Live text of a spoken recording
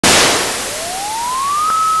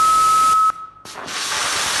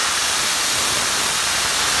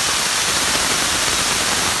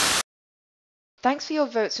Thanks for your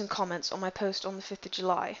votes and comments on my post on the 5th of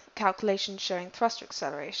July, calculations showing thruster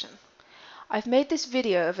acceleration. I've made this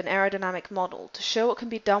video of an aerodynamic model to show what can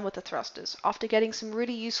be done with the thrusters after getting some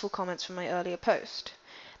really useful comments from my earlier post.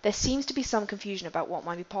 There seems to be some confusion about what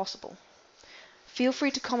might be possible. Feel free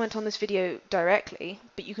to comment on this video directly,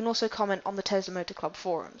 but you can also comment on the Tesla Motor Club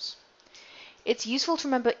forums. It's useful to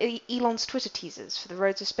remember Elon's Twitter teasers for the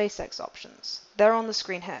Roadster SpaceX options. They're on the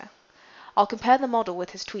screen here. I'll compare the model with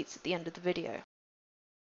his tweets at the end of the video.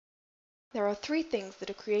 There are three things that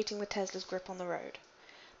are creating the Tesla's grip on the road.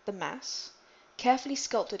 The mass, carefully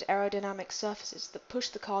sculpted aerodynamic surfaces that push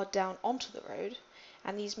the car down onto the road,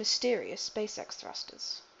 and these mysterious SpaceX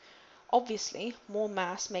thrusters. Obviously, more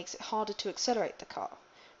mass makes it harder to accelerate the car,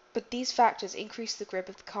 but these factors increase the grip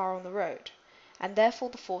of the car on the road, and therefore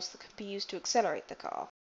the force that can be used to accelerate the car.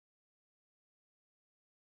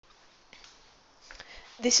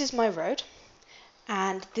 This is my road,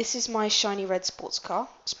 and this is my shiny red sports car,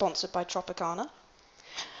 sponsored by Tropicana.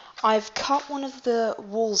 I've cut one of the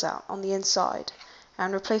walls out on the inside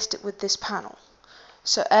and replaced it with this panel,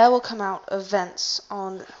 so air will come out of vents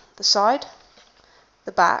on the side,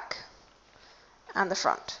 the back, and the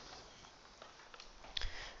front.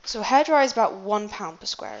 So a hairdryer is about £1 per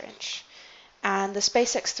square inch, and the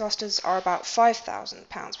SpaceX thrusters are about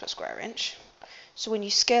 £5,000 per square inch. So when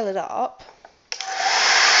you scale it up,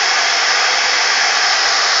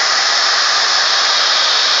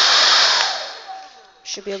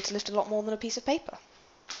 should be able to lift a lot more than a piece of paper.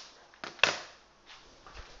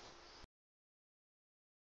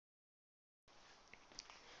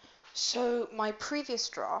 So my previous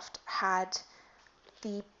draft had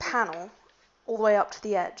the panel all the way up to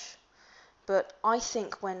the edge, but I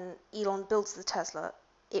think when Elon builds the Tesla,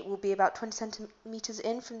 it will be about 20 centimeters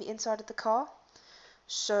in from the inside of the car.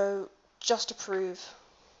 So just to prove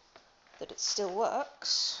that it still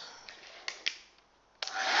works,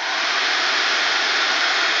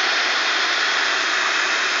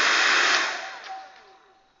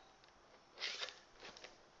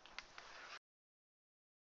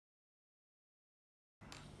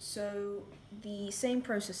 so the same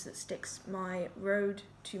process that sticks my road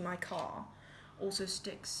to my car also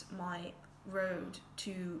sticks my road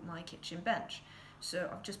to my kitchen bench. So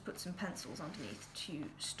I've just put some pencils underneath to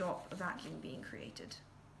stop a vacuum being created.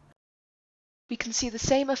 We can see the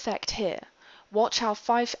same effect here. Watch how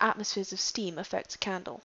 5 atmospheres of steam affects a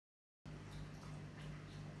candle.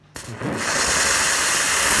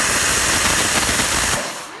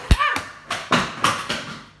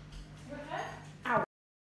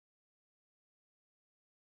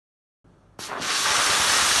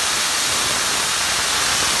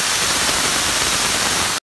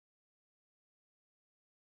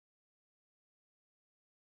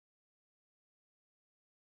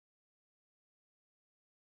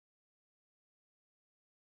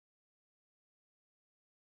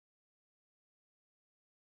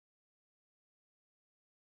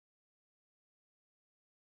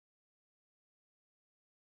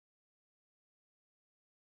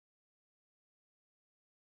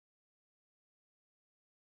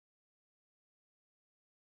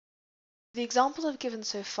 The examples I've given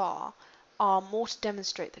so far are more to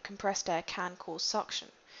demonstrate that compressed air can cause suction,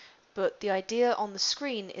 but the idea on the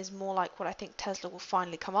screen is more like what I think Tesla will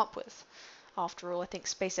finally come up with. After all, I think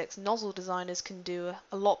SpaceX nozzle designers can do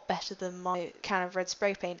a lot better than my can of red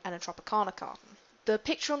spray paint and a Tropicana carton. The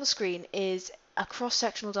picture on the screen is a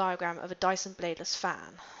cross-sectional diagram of a Dyson bladeless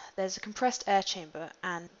fan. There's a compressed air chamber,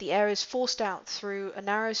 and the air is forced out through a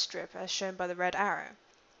narrow strip as shown by the red arrow.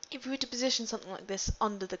 If we were to position something like this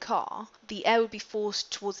under the car, the air would be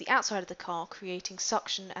forced towards the outside of the car, creating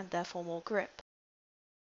suction and therefore more grip.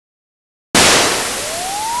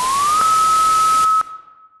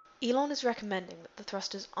 Elon is recommending that the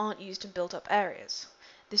thrusters aren't used in built-up areas.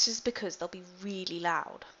 This is because they'll be really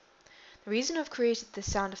loud. The reason I've created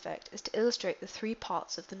this sound effect is to illustrate the 3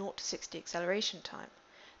 parts of the 0 to 60 acceleration time.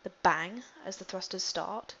 The bang as the thrusters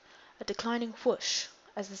start, a declining whoosh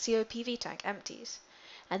as the COPV tank empties,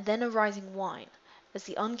 and then a rising whine as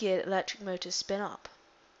the ungeared electric motors spin up.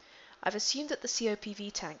 I've assumed that the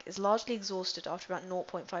COPV tank is largely exhausted after about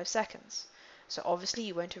 0.5 seconds, so obviously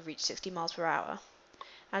you won't have reached 60 miles per hour.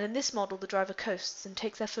 And in this model the driver coasts and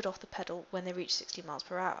takes their foot off the pedal when they reach 60 miles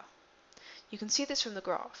per hour. You can see this from the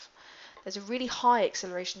graph. There's a really high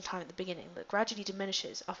acceleration time at the beginning that gradually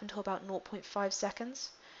diminishes up until about 0.5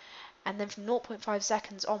 seconds, and then from 0.5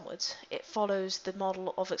 seconds onwards it follows the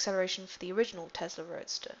model of acceleration for the original Tesla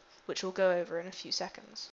Roadster, which we'll go over in a few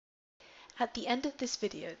seconds. At the end of this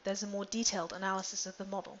video there's a more detailed analysis of the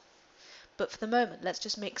model, but for the moment let's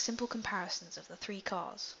just make simple comparisons of the 3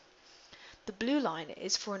 cars. The blue line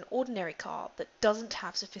is for an ordinary car that doesn't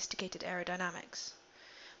have sophisticated aerodynamics.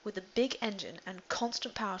 With a big engine and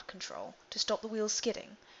constant power control to stop the wheels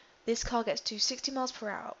skidding, this car gets to 60 miles per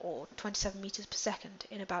hour or 27 meters per second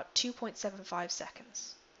in about 2.75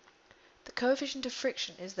 seconds. The coefficient of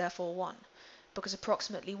friction is therefore 1, because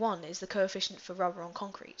approximately 1 is the coefficient for rubber on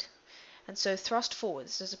concrete, and so thrust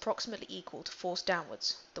forwards is approximately equal to force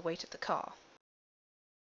downwards, the weight of the car.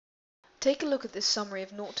 Take a look at this summary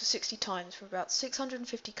of 0 to 60 times for about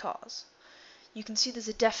 650 cars. You can see there's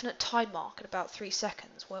a definite tide mark at about 3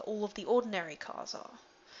 seconds where all of the ordinary cars are.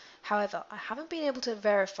 However, I haven't been able to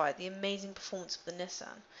verify the amazing performance of the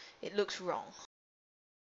Nissan. It looks wrong.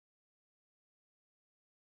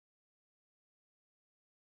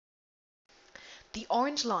 The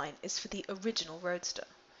orange line is for the original Roadster.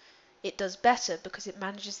 It does better because it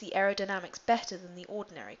manages the aerodynamics better than the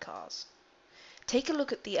ordinary cars. Take a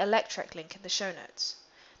look at the Electrek link in the show notes.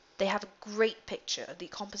 They have a great picture of the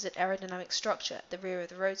composite aerodynamic structure at the rear of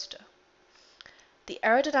the Roadster. The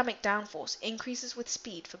aerodynamic downforce increases with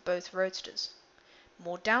speed for both Roadsters.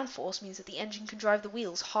 More downforce means that the engine can drive the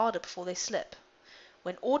wheels harder before they slip.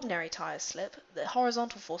 When ordinary tyres slip, the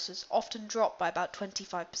horizontal forces often drop by about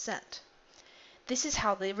 25%. This is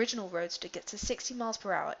how the original Roadster gets to 60 miles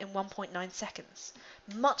per hour in 1.9 seconds,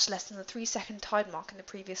 much less than the 3-second tide mark in the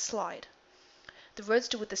previous slide. The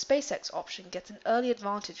Roadster with the SpaceX option gets an early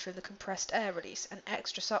advantage from the compressed air release and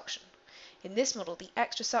extra suction. In this model, the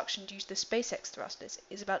extra suction due to the SpaceX thrusters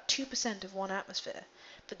is about 2% of 1 atmosphere,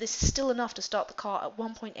 but this is still enough to start the car at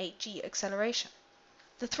 1.8 g acceleration.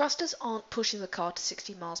 The thrusters aren't pushing the car to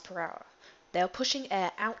 60 miles per hour. They are pushing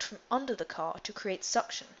air out from under the car to create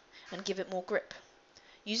suction and give it more grip.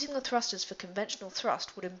 Using the thrusters for conventional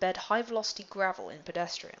thrust would embed high-velocity gravel in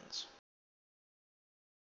pedestrians.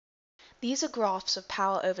 These are graphs of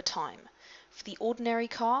power over time for the ordinary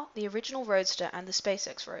car, the original Roadster, and the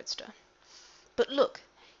SpaceX Roadster. But look,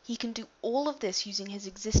 he can do all of this using his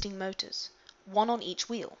existing motors, one on each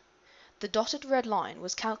wheel. The dotted red line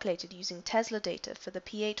was calculated using Tesla data for the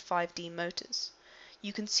P85D motors.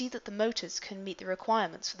 You can see that the motors can meet the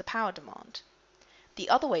requirements for the power demand.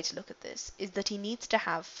 The other way to look at this is that he needs to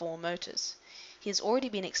have 4 motors. He has already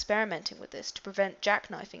been experimenting with this to prevent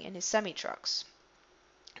jackknifing in his semi-trucks.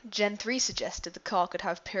 Gen 3 suggested the car could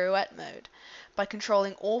have pirouette mode by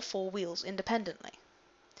controlling all 4 wheels independently.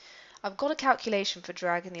 I've got a calculation for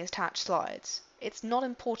drag in the attached slides. It's not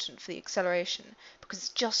important for the acceleration because it's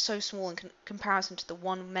just so small in comparison to the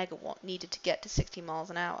 1 megawatt needed to get to 60 miles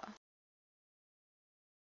an hour.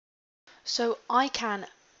 So I can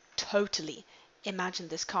totally imagine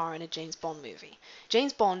this car in a James Bond movie.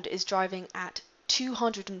 James Bond is driving at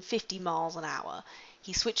 250 miles an hour.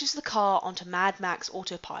 He switches the car onto Mad Max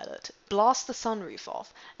autopilot, blasts the sunroof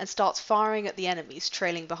off, and starts firing at the enemies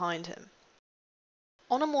trailing behind him.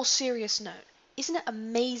 On a more serious note, isn't it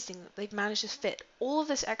amazing that they've managed to fit all of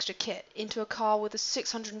this extra kit into a car with a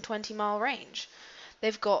 620-mile range?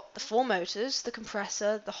 They've got the 4 motors, the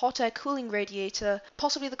compressor, the hot air cooling radiator,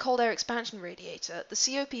 possibly the cold air expansion radiator, the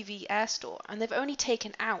COPV air store, and they've only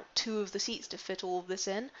taken out 2 of the seats to fit all of this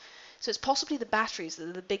in, so it's possibly the batteries that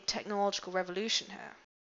are the big technological revolution here.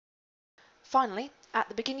 Finally, at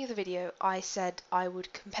the beginning of the video, I said I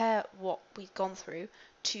would compare what we've gone through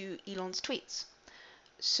to Elon's tweets.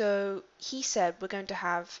 So he said we're going to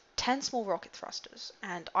have 10 small rocket thrusters,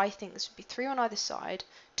 and I think this would be 3 on either side,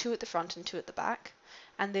 2 at the front and 2 at the back,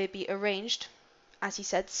 and they'd be arranged, as he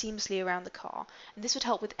said, seamlessly around the car, and this would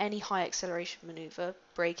help with any high acceleration maneuver,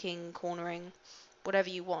 braking, cornering, whatever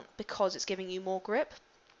you want, because it's giving you more grip.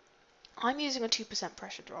 I'm using a 2%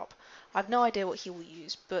 pressure drop. I have no idea what he will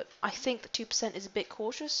use, but I think that 2% is a bit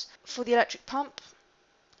cautious. For the electric pump,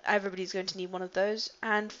 everybody's going to need one of those,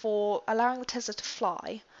 and for allowing the Tesla to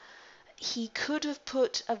fly, he could have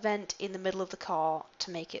put a vent in the middle of the car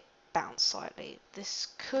to make it bounce slightly. This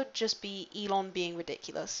could just be Elon being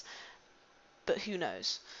ridiculous, but who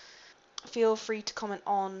knows. Feel free to comment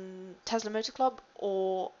on Tesla Motor Club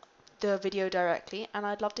or the video directly, and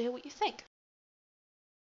I'd love to hear what you think.